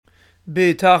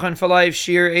B'tachan for Life,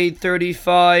 Shir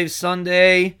 835,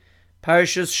 Sunday,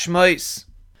 Parshas Shmos.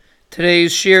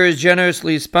 Today's shir is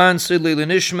generously sponsored Leila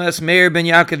Nishmas Meir ben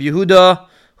Yaakov Yehuda,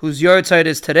 whose yahrzeit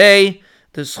is today.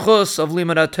 The schus of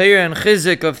Limud Torah and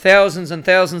chizik of thousands and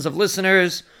thousands of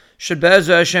listeners should Be'ezras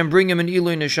Hashem bring him an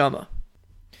Ilui Neshama.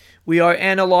 We are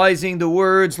analyzing the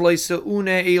words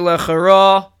Leise'une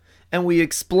Elechara, and we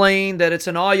explain that it's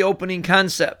an eye-opening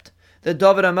concept that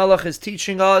David HaMelech is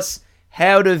teaching us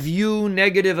how to view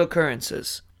negative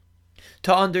occurrences,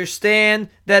 to understand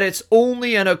that it's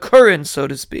only an occurrence, so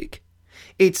to speak.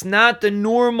 It's not the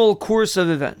normal course of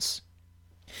events.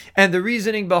 And the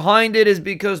reasoning behind it is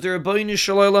because the Rebbeinu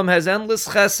Shalom has endless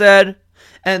chesed,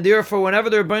 and therefore whenever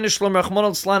the Rebbeinu Shalom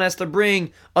Rachmana litzlan has to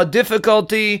bring a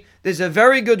difficulty, there's a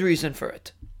very good reason for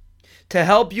it, to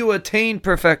help you attain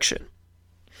perfection.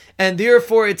 And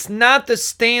therefore it's not the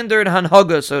standard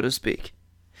hanhaga, so to speak.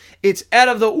 It's out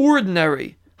of the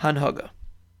ordinary hanhaga.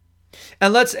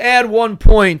 And let's add one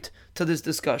point to this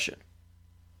discussion.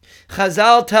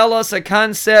 Chazal tell us a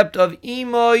concept of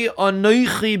Imoy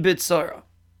Anoichi B'tzara.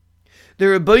 The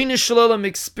Rebbeinu Shalom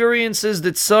experiences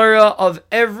the tzara of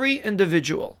every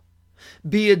individual,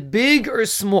 be it big or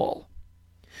small.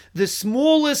 The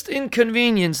smallest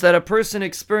inconvenience that a person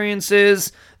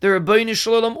experiences, the Rebbeinu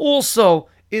Shalom also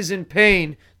is in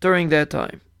pain during that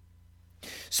time.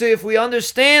 So if we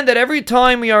understand that every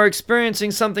time we are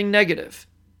experiencing something negative,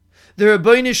 the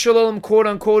Rebbeinu Shalom, quote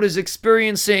unquote, is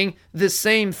experiencing the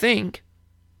same thing.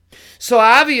 So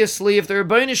obviously, if the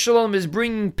Rebbeinu Shalom is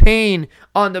bringing pain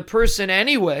on the person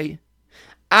anyway,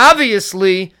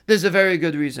 obviously there's a very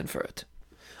good reason for it.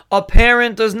 A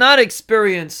parent does not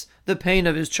experience the pain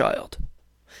of his child.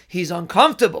 He's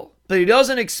uncomfortable, but he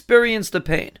doesn't experience the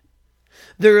pain.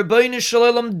 The Rebbeinu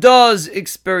Shalom does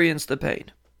experience the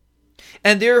pain.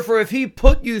 And therefore, if he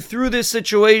put you through this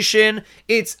situation,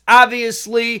 it's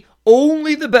obviously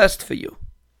only the best for you.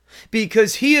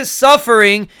 Because he is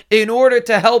suffering in order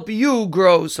to help you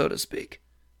grow, so to speak.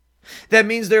 That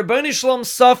means the Rebbeinu Shalom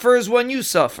suffers when you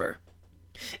suffer.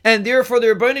 And therefore, the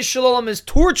Rebbeinu Shalom is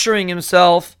torturing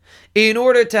himself in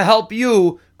order to help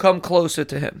you come closer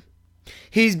to him.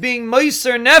 He's being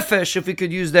meiser nefesh, if we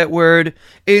could use that word,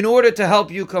 in order to help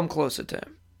you come closer to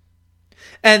him.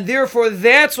 And therefore,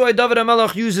 that's why David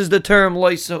HaMelech uses the term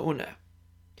Leise'une.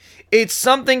 It's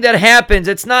something that happens.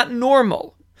 It's not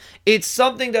normal. It's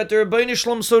something that the Rebbeinu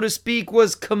Shalom, so to speak,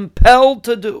 was compelled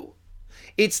to do.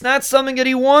 It's not something that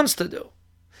he wants to do.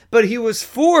 But he was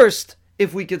forced,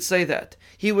 if we could say that.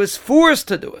 He was forced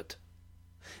to do it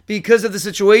because of the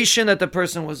situation that the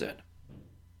person was in.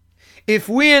 If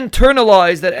we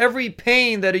internalize that every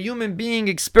pain that a human being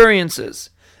experiences,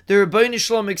 the Rebbeinu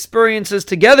Shalom experiences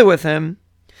together with him,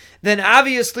 then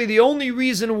obviously the only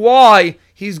reason why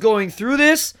he's going through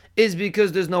this is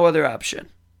because there's no other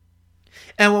option.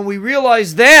 And when we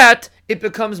realize that, it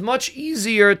becomes much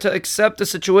easier to accept the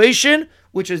situation,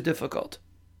 which is difficult.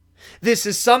 This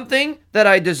is something that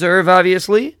I deserve,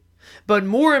 obviously, but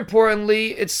more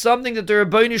importantly, it's something that the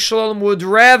Rebbeinu Shalom would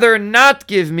rather not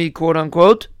give me, quote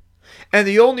unquote, and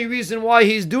the only reason why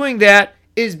he's doing that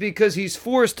is because he's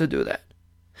forced to do that.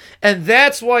 And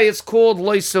that's why it's called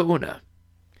Leise'une.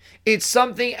 It's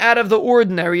something out of the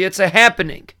ordinary. It's a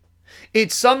happening.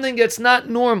 It's something that's not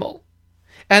normal.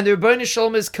 And the Rebbeinu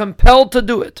Shalom is compelled to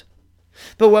do it.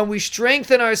 But when we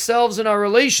strengthen ourselves in our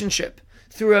relationship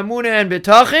through Emunah and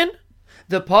Bitachon,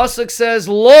 the Pasuk says,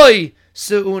 Loi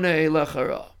se'une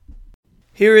elechara.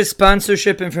 Here is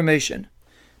sponsorship information.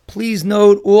 Please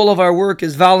note all of our work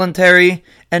is voluntary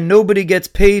and nobody gets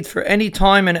paid for any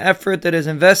time and effort that is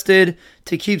invested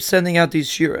to keep sending out these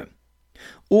shirim.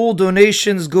 All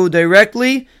donations go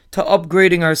directly to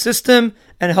upgrading our system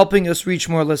and helping us reach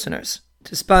more listeners.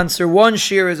 To sponsor one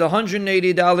shir is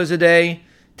 $180 a day.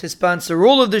 To sponsor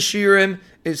all of the shirim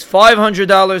is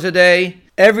 $500 a day.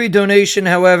 Every donation,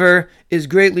 however, is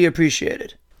greatly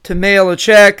appreciated. To mail a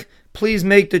check, please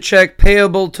make the check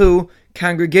payable to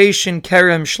Congregation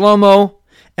Kerem Shlomo,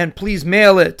 and please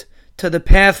mail it to the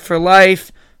Path for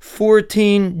Life,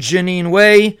 14 Janine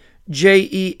Way,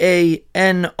 Jeanine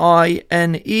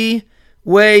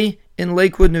Way in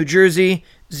Lakewood, New Jersey,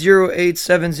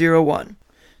 08701.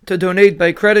 To donate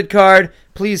by credit card,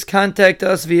 please contact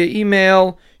us via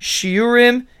email, shiurim@thepathforlife.com.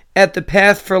 SHIURIM at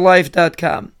THEPATH 4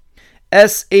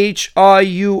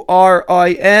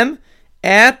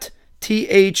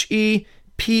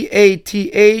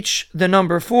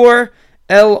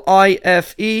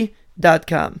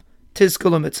 LIFE.com.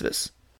 Tizkul Mitzvahs.